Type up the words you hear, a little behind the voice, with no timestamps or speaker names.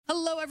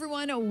Hello,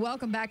 everyone.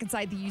 Welcome back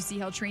inside the UC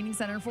Health Training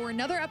Center for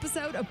another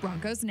episode of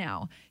Broncos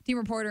Now. Team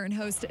reporter and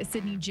host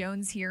Sydney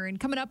Jones here. And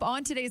coming up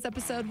on today's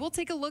episode, we'll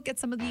take a look at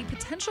some of the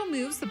potential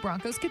moves the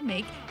Broncos could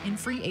make in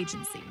free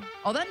agency.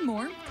 All that and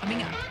more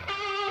coming up.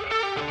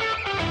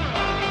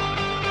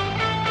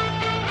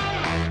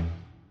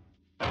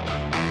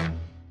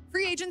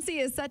 Free agency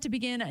is set to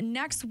begin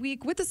next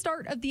week with the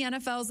start of the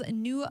NFL's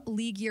new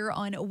league year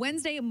on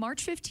Wednesday,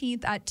 March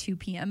 15th at 2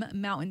 p.m.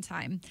 Mountain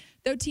Time.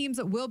 Though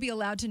teams will be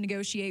allowed to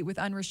negotiate with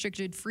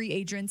unrestricted free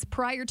agents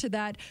prior to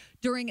that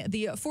during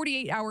the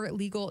 48-hour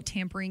legal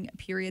tampering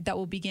period that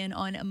will begin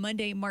on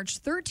Monday,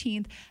 March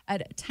 13th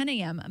at 10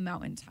 a.m.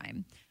 Mountain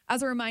Time.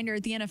 As a reminder,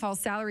 the NFL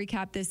salary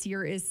cap this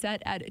year is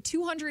set at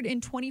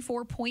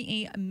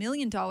 $224.8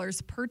 million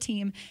per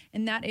team,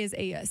 and that is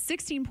a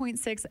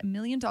 $16.6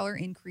 million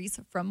increase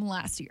from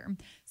last year.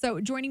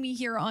 So joining me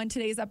here on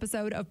today's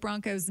episode of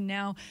Broncos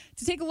Now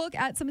to take a look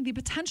at some of the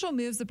potential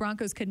moves the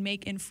Broncos could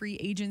make in free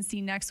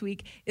agency next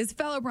week is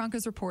fellow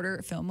Broncos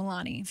reporter Phil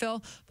Milani.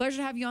 Phil, pleasure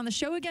to have you on the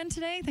show again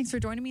today. Thanks for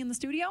joining me in the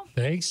studio.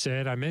 Thanks,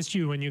 Sid. I missed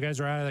you when you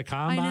guys were out of the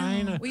combine.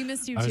 I know. We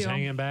missed you too. I was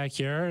hanging back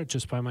here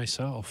just by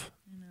myself.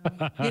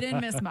 You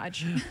didn't miss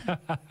much.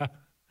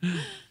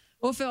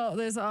 Well, Phil,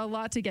 there's a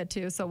lot to get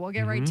to, so we'll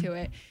get right to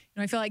it.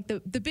 I feel like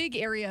the big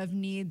area of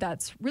need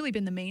that's really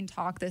been the main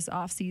talk this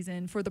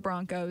offseason for the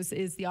Broncos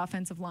is the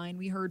offensive line.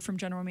 We heard from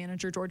General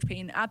Manager George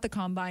Paton at the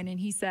Combine, and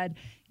he said,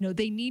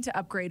 they need to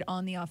upgrade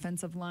on the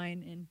offensive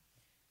line. And,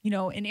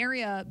 an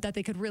area that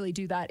they could really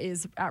do that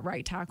is at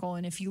right tackle.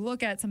 And if you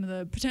look at some of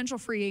the potential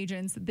free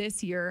agents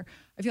this year,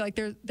 I feel like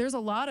there's a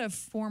lot of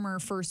former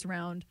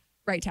first-round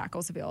right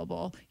tackles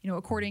available.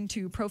 According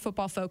to Pro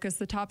Football Focus,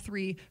 the top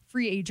three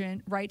free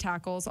agent right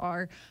tackles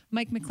are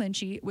Mike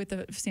McGlinchey with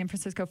the San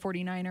Francisco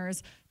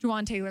 49ers,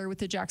 Juwan Taylor with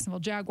the Jacksonville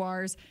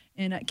Jaguars,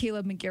 and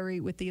Caleb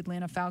McGarry with the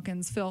Atlanta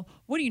Falcons. Phil,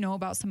 what do you know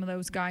about some of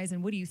those guys,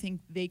 and what do you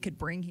think they could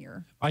bring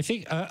here? I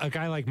think a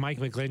guy like Mike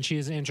McGlinchey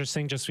is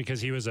interesting just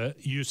because he was a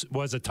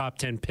top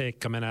 10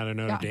 pick coming out of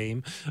Notre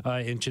Dame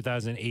in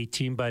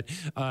 2018, but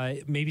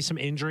maybe some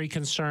injury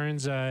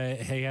concerns.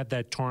 He had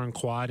that torn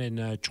quad in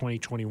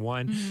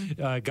 2021.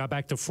 Got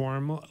back to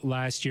form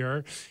last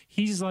year.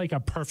 He's like a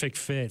perfect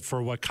fit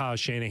for what Kyle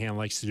Shanahan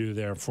likes to do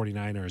there at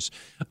 49ers.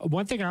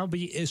 One thing I'll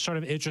be sort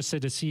of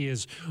interested to see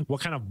is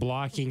what kind of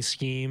blocking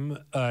scheme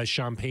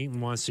Sean Payton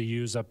wants to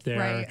use up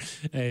there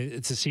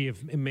to see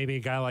if maybe a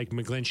guy like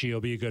McGlinchey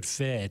will be a good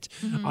fit.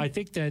 I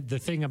think that the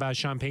thing about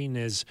Sean Payton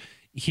is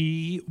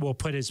he will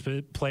put his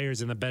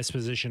players in the best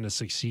position to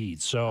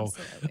succeed. So,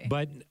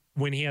 but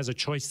when he has a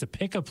choice to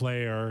pick a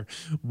player,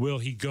 will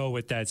he go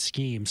with that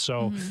scheme?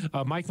 So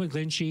Mike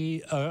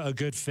McGlinchey, a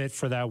good fit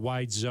for that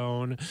wide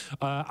zone.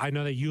 I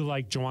know that you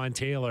like Juwan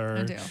Taylor.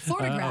 I do.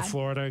 Florida grad. A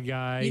Florida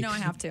guy. I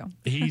have to.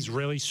 He's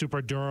really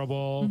super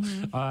durable.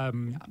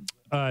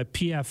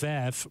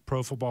 PFF,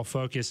 Pro Football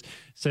Focus,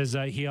 says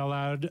he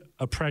allowed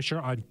a pressure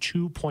on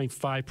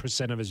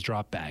 2.5% of his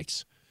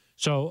dropbacks.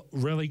 So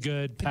really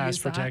good pass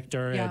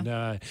protector.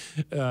 And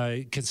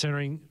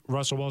considering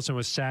Russell Wilson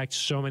was sacked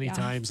so many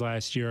times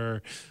last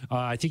year,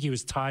 I think he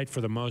was tied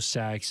for the most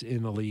sacks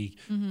in the league,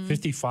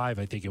 55,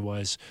 I think it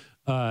was.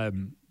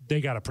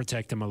 They got to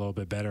protect him a little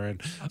bit better.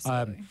 And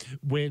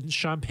when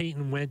Sean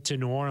Payton went to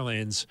New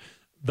Orleans,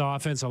 the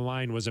offensive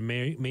line was a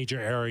major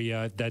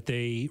area that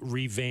they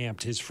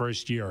revamped his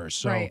first year.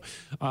 So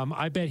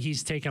I bet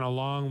he's taken a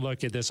long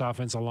look at this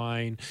offensive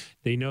line.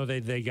 They know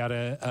that they got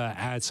to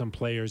add some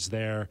players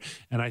there.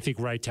 And I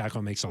think right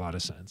tackle makes a lot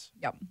of sense.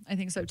 Yep, I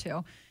think so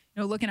too.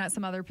 Looking at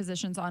some other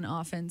positions on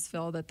offense,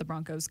 Phil, that the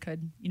Broncos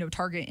could,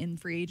 target in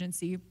free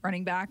agency,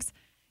 running backs.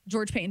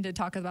 George Paton did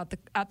talk about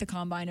at the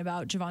Combine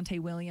about Javonte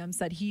Williams,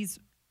 that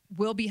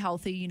will be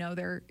healthy.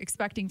 They're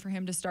expecting for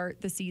him to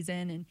start the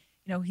season, and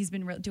he's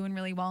been doing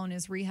really well in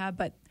his rehab,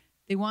 but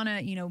they want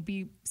to,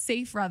 be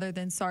safe rather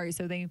than sorry.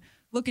 So they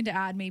looking to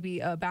add maybe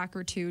a back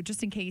or two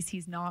just in case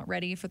he's not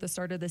ready for the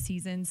start of the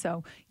season.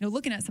 So,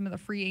 looking at some of the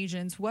free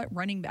agents, what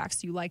running backs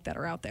do you like that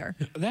are out there?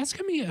 That's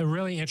going to be a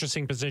really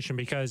interesting position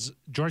because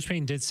George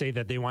Paton did say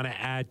that they want to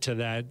add to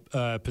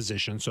that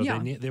position. So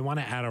they want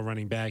to add a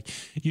running back.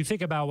 You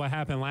think about what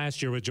happened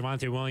last year with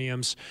Javonte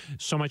Williams,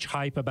 so much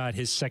hype about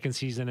his second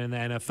season in the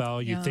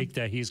NFL. You think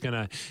that he's going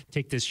to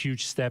take this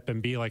huge step and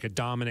be like a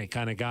dominant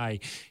kind of guy.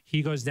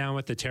 He goes down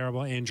with a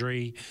terrible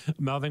injury.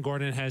 Melvin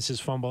Gordon has his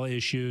fumble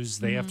issues.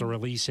 They have to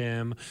release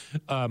him.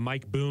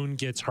 Mike Boone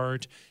gets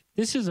hurt.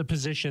 This is a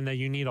position that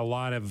you need a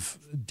lot of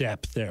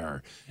depth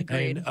there.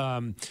 Agreed.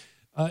 And,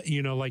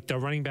 like the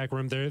running back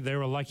room, they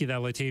were lucky that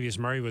Latavius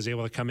Murray was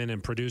able to come in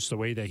and produce the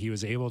way that he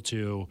was able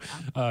to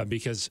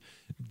because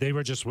they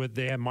were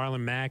they had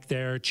Marlon Mack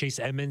there. Chase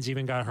Edmonds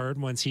even got hurt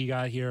once he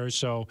got here.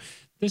 So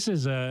this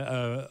is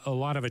a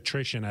lot of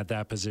attrition at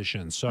that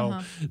position. So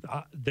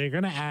they're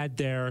going to add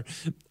there.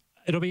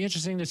 It'll be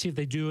interesting to see if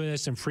they do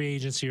this in free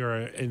agency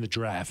or in the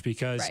draft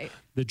because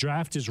the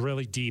draft is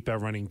really deep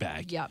at running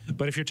back. Yep.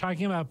 But if you're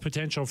talking about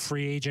potential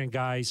free agent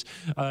guys,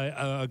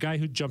 a guy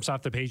who jumps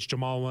off the page,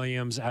 Jamal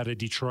Williams out of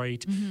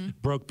Detroit,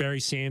 broke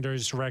Barry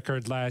Sanders'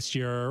 record last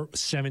year,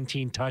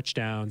 17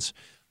 touchdowns.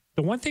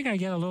 The one thing I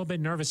get a little bit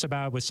nervous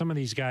about with some of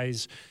these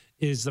guys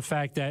is the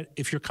fact that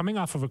if you're coming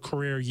off of a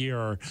career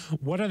year,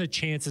 what are the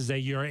chances that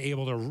you're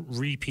able to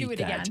repeat Do it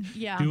that? again.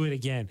 Yeah. Do it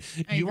again.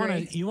 I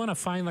agree. You want to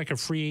find like a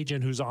free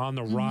agent who's on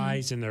the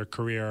rise in their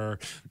career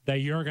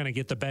that you're going to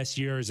get the best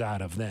years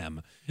out of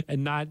them,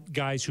 and not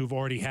guys who've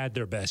already had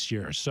their best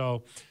years.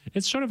 So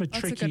it's sort of a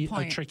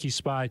tricky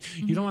spot.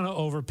 You don't want to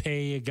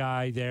overpay a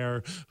guy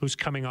there who's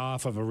coming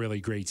off of a really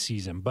great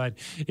season. But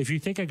if you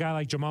think a guy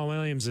like Jamal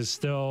Williams is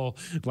still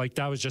like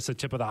that was just the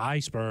tip of the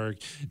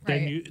iceberg,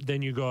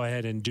 then you go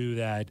ahead and do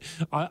that.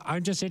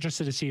 I'm just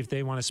interested to see if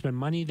they want to spend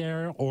money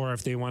there or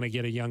if they want to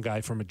get a young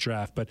guy from a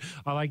draft. But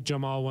I like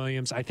Jamal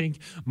Williams. I think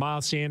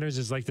Miles Sanders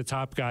is like the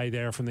top guy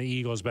there from the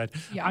Eagles, but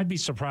I'd be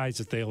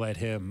surprised if they let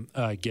him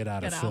get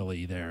out of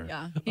Philly there.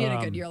 Yeah, he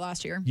had a good year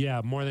last year.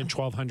 Yeah, more than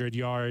 1,200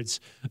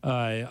 yards,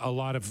 a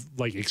lot of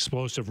like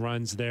explosive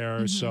runs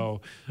there. So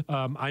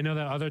I know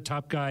that other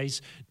top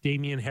guys,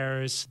 Damian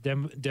Harris,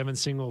 Devin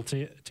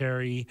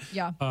Singletary,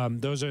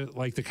 those are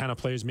like the kind of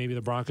players maybe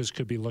the Broncos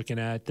could be looking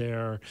at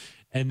there.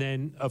 And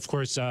then, of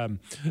course, the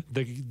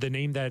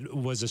name that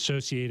was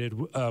associated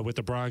with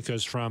the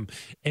Broncos from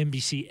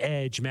NBC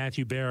Edge,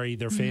 Matthew Berry,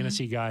 their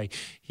fantasy guy,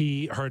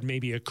 he heard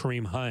maybe a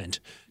Kareem Hunt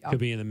could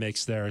be in the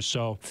mix there.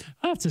 So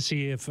I'll have to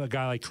see if a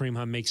guy like Kareem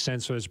Hunt makes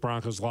sense for this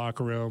Broncos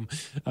locker room,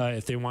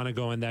 if they want to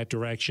go in that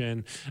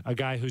direction. A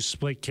guy who's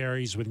split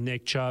carries with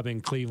Nick Chubb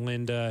in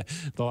Cleveland the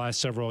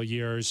last several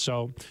years.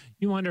 So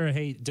you wonder,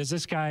 hey, does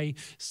this guy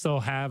still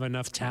have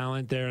enough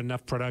talent there,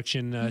 enough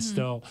production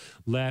still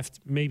left?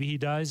 Maybe he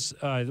does.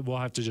 We'll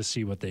have to just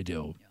see what they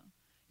do. Yeah.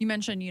 You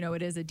mentioned,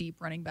 it is a deep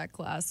running back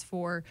class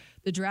for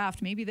the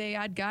draft. Maybe they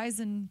add guys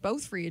in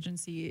both free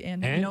agency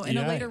and in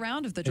a later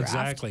round of the draft.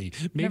 Exactly.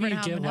 Maybe you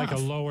get like a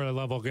lower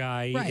level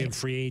guy in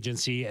free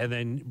agency and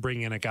then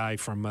bring in a guy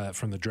from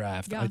the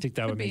draft. I think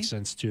that would make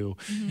sense too.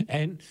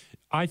 And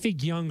I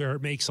think younger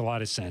makes a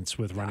lot of sense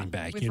with running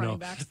back. With running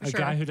backs, for a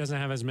guy who doesn't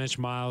have as much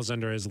miles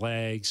under his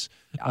legs.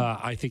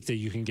 I think that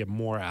you can get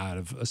more out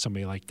of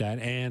somebody like that.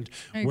 And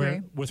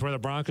where the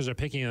Broncos are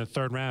picking in the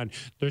third round,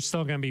 there's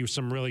still going to be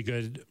some really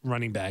good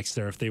running backs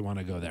there if they want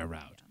to go that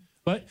route.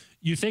 But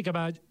you think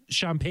about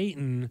Sean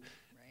Payton.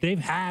 They've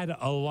had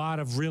a lot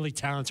of really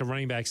talented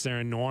running backs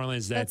there in New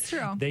Orleans that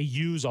they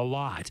use a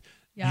lot.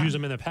 Use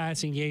them in the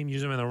passing game,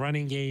 use them in the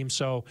running game.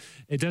 So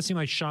it does seem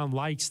like Sean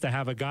likes to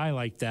have a guy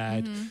like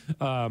that.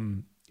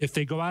 If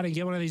they go out and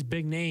get one of these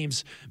big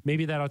names,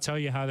 maybe that'll tell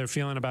you how they're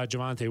feeling about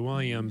Javonte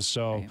Williams.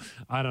 So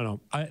I don't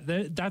know.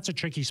 That's a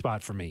tricky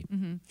spot for me.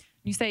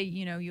 You say,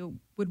 you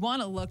would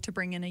want to look to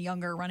bring in a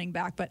younger running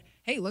back, but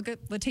hey, look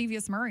at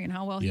Latavius Murray and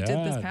how well he did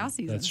this past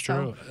season. That's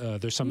true.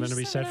 There's something to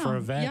be said for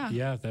a vet.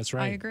 Yeah, that's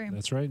right. I agree.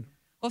 That's right.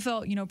 Well,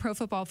 Phil, Pro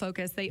Football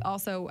Focus, they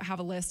also have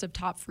a list of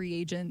top free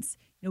agents,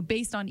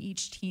 based on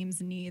each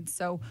team's needs.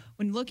 So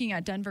when looking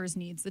at Denver's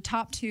needs, the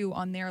top two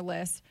on their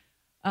list,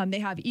 they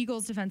have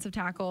Eagles defensive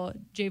tackle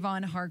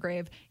Javon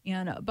Hargrave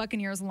and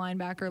Buccaneers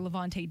linebacker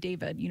Levante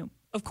David.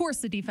 Of course,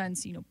 the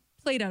defense,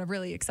 played at a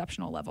really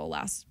exceptional level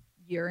last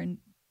year and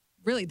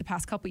really the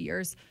past couple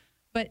years.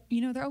 But,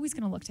 they're always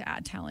going to look to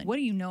add talent. What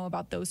do you know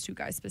about those two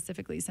guys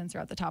specifically since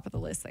they're at the top of the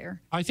list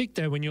there? I think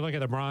that when you look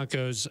at the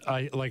Broncos,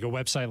 like a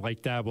website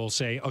like that will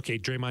say, okay,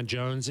 Draymond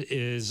Jones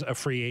is a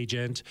free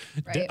agent.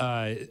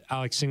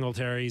 Alex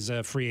Singletary's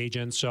a free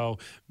agent. So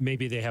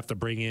maybe they have to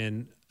bring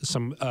in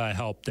some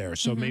help there.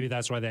 So maybe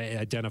that's why they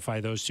identify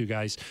those two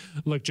guys.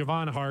 Look,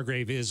 Javon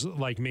Hargrave is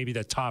like maybe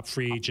the top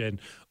free agent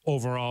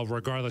overall,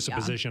 regardless of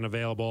position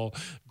available.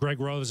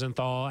 Greg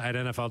Rosenthal at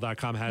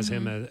NFL.com has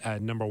him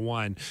at number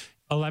one.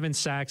 11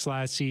 sacks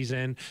last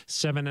season,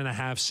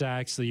 7.5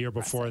 sacks the year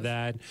before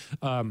that.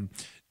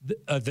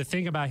 The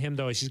thing about him,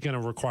 though, is he's going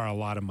to require a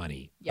lot of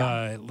money.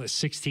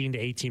 $16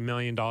 to $18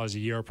 million a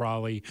year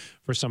probably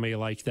for somebody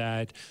like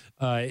that.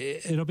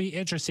 It'll be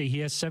interesting. He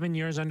has 7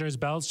 years under his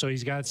belt, so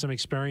he's got some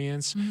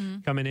experience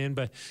coming in.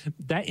 But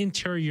that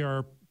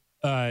interior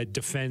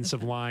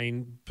defensive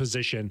line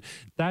position,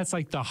 that's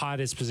like the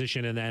hottest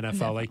position in the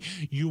NFL. Like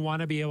you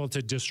want to be able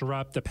to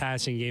disrupt the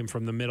passing game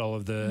from the middle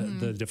of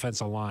the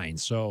defensive line.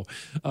 So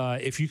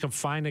if you can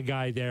find a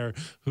guy there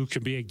who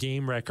can be a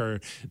game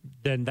wrecker,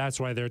 then that's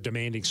why they're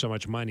demanding so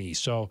much money.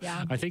 So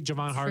I think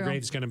Javon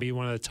Hargrave is going to be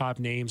one of the top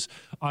names.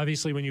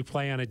 Obviously, when you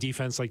play on a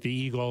defense like the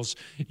Eagles,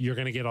 you're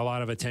going to get a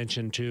lot of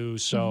attention too.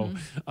 So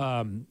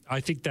I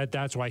think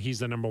that's why he's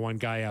the number one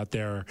guy out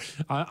there.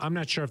 I'm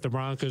not sure if the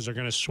Broncos are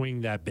going to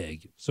swing that big.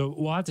 So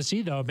we'll have to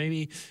see, though.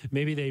 Maybe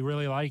they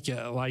really like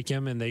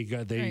him and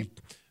they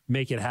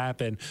make it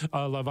happen.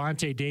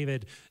 Levante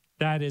David,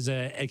 that is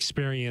an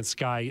experienced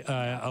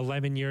guy,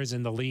 11 years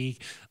in the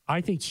league.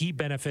 I think he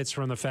benefits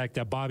from the fact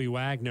that Bobby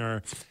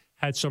Wagner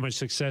had so much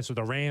success with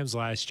the Rams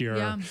last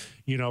year.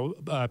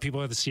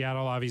 People at the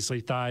Seattle obviously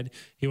thought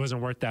he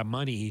wasn't worth that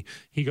money.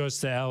 He goes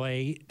to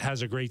LA,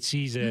 has a great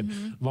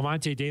season.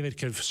 Levante David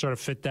could sort of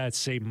fit that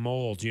same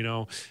mold,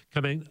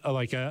 come in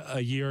like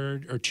a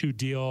year or two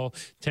deal,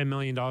 $10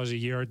 million a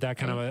year, that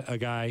kind of a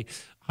guy.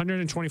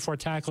 124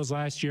 tackles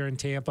last year in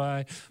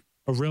Tampa.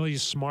 a really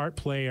smart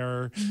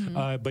player,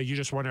 but you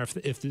just wonder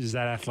if is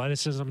that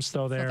athleticism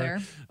still there?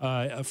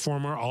 A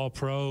former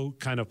All-Pro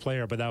kind of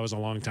player, but that was a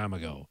long time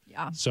ago.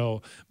 Yeah.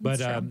 So,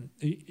 but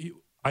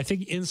I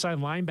think inside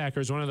linebacker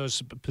is one of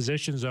those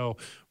positions, though,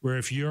 where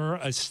if you're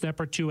a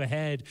step or two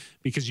ahead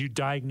because you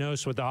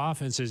diagnose what the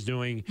offense is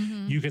doing,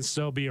 you can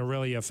still be a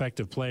really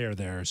effective player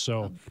there.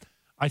 So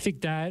I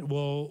think that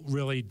will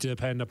really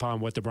depend upon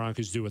what the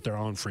Broncos do with their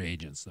own free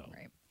agents, though.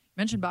 Right.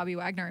 Mentioned Bobby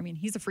Wagner. I mean,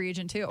 he's a free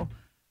agent, too.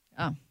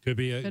 Oh, could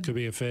be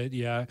a fit,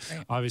 yeah.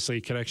 Right. Obviously,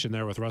 a connection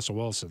there with Russell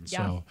Wilson.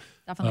 Yeah, so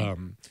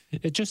definitely.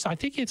 I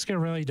think it's going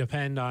to really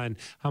depend on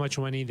how much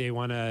money they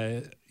want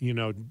to,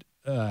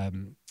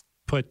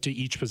 put to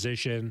each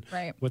position,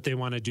 what they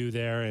want to do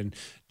there, and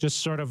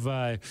just sort of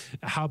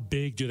how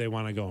big do they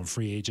want to go in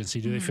free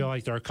agency? Do they feel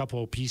like they're a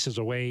couple of pieces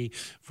away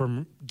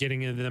from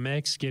getting into the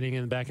mix,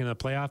 getting back in the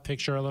playoff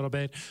picture a little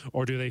bit?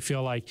 Or do they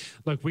feel like,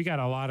 look, we got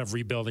a lot of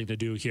rebuilding to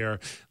do here.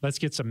 Let's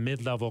get some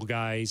mid-level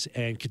guys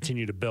and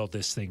continue to build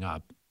this thing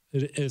up.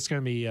 It's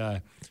going to be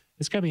an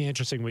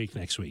interesting week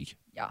next week.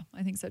 Yeah,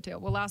 I think so too.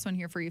 Well, last one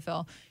here for you,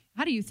 Phil.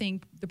 How do you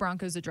think the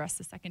Broncos address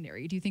the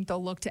secondary? Do you think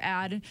they'll look to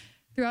add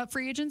throughout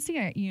free agency?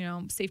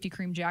 Safety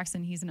Kareem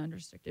Jackson, he's an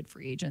unrestricted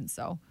free agent,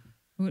 so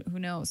who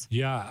knows?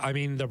 Yeah, I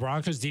mean, the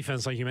Broncos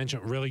defense, like you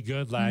mentioned, really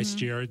good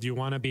last year. Do you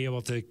want to be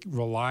able to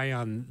rely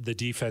on the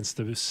defense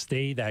to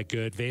stay that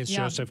good? Vance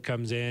Joseph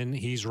comes in.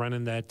 He's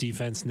running that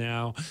defense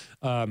now.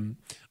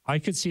 I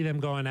could see them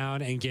going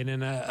out and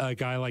getting a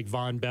guy like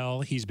Von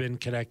Bell. He's been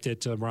connected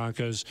to the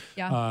Broncos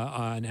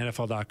on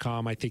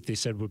NFL.com. I think they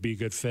said would be a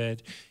good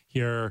fit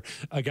here.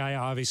 A guy,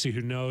 obviously,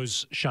 who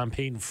knows Sean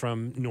Payton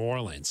from New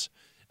Orleans.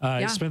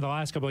 He spent the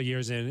last couple of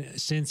years in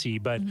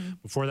Cincy, but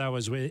before that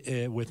was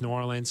with New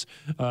Orleans.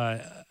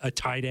 A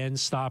tight end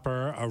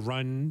stopper, a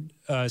run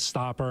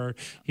stopper.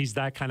 He's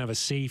that kind of a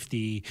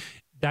safety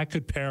that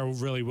could pair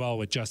really well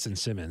with Justin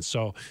Simmons.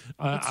 So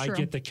I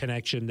get the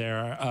connection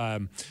there.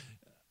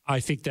 I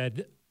think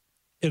that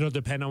it'll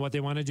depend on what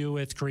they want to do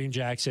with Kareem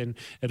Jackson.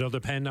 It'll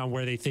depend on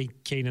where they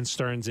think Caden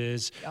Stearns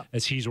is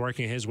as he's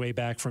working his way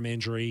back from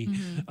injury.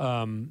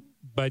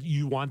 But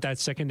you want that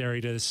secondary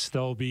to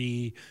still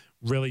be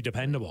really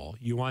dependable.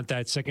 You want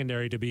that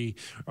secondary to be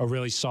a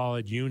really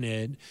solid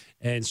unit.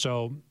 And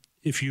so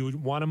if you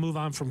want to move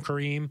on from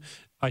Kareem,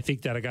 I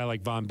think that a guy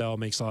like Von Bell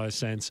makes a lot of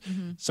sense.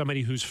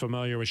 Somebody who's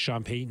familiar with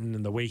Sean Payton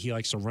and the way he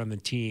likes to run the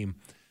team.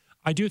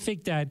 I do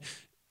think that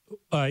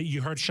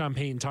you heard Sean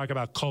Payton talk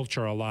about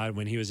culture a lot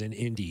when he was in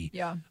Indy.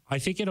 Yeah. I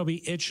think it'll be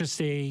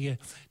interesting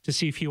to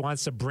see if he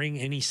wants to bring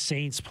any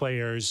Saints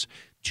players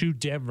to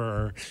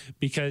Denver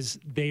because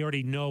they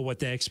already know what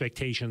the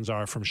expectations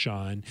are from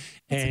Sean.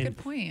 That's a good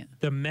point.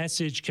 The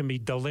message can be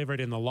delivered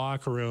in the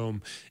locker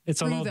room.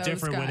 It's a little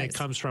different when it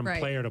comes from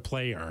player to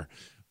player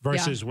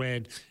versus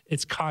when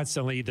it's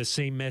constantly the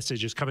same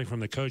message is coming from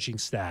the coaching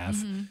staff.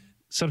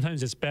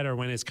 Sometimes it's better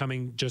when it's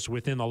coming just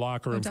within the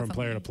locker room from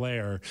player to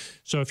player.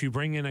 So if you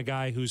bring in a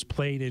guy who's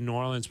played in New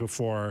Orleans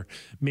before,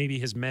 maybe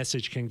his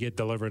message can get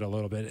delivered a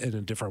little bit in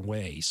a different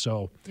way.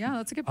 So yeah,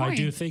 that's a good point. I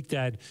do think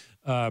that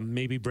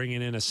maybe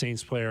bringing in a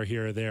Saints player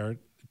here or there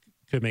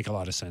could make a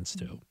lot of sense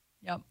too.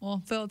 Yep.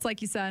 Well, Phil, it's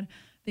like you said,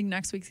 I think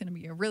next week's going to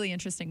be a really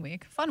interesting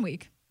week. Fun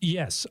week.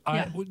 Yes.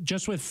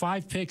 Just with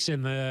 5 picks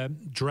in the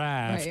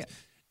draft,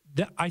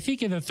 I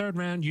think in the third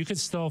round, you could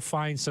still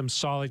find some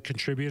solid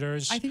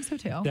contributors. I think so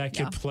too. That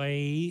could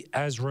play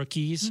as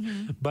rookies.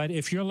 But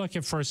if you're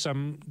looking for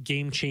some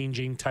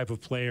game-changing type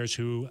of players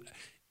who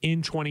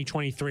in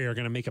 2023 are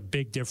going to make a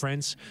big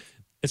difference,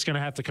 it's going to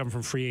have to come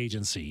from free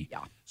agency.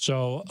 Yeah.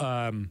 So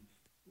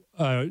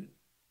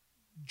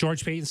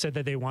George Payton said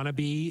that they want to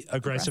be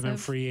aggressive in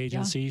free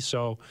agency.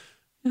 So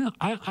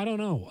I don't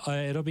know.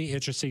 It'll be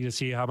interesting to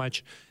see how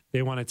much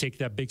they want to take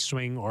that big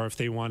swing or if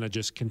they want to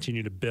just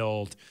continue to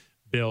build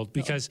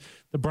because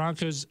the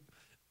Broncos,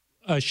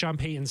 Sean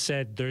Payton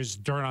said there's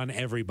dirt on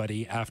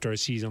everybody after a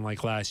season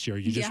like last year.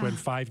 You just win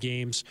 5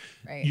 games.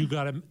 You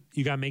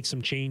gotta make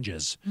some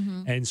changes.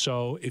 And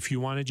so if you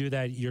want to do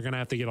that, you're going to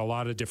have to get a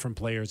lot of different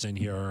players in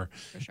here.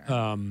 For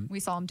sure. We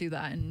saw him do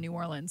that in New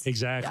Orleans.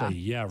 Exactly.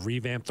 Yeah.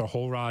 Revamp the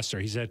whole roster.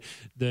 He said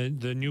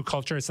the new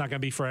culture, it's not going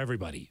to be for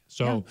everybody.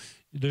 So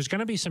there's going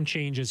to be some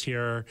changes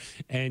here.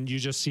 And you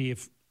just see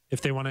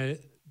if they want to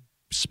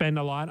spend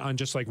a lot on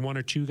just like 1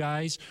 or 2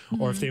 guys,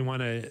 or if they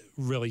want to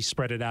really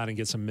spread it out and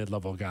get some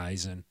mid-level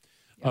guys. And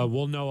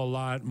we'll know a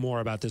lot more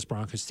about this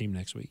Broncos team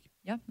next week.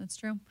 Yeah, that's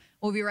true.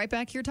 We'll be right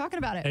back here talking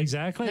about it.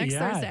 Exactly. Next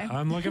Thursday.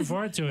 I'm looking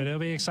forward to it. It'll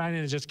be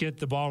exciting to just get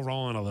the ball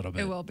rolling a little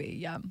bit. It will be,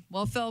 yeah.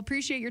 Well, Phil,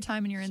 appreciate your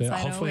time and your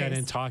insight. Hopefully I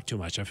didn't talk too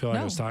much. I feel like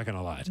I was talking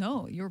a lot.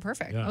 No, you were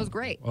perfect. That was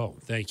great. Oh,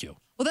 thank you.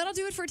 Well, that'll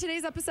do it for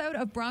today's episode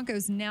of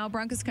Broncos Now,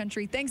 Broncos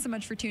Country. Thanks so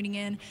much for tuning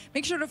in.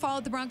 Make sure to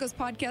follow the Broncos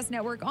Podcast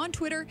Network on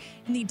Twitter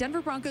and the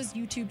Denver Broncos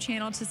YouTube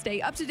channel to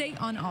stay up to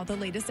date on all the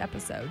latest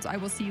episodes. I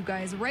will see you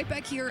guys right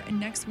back here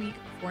next week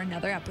for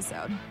another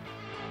episode.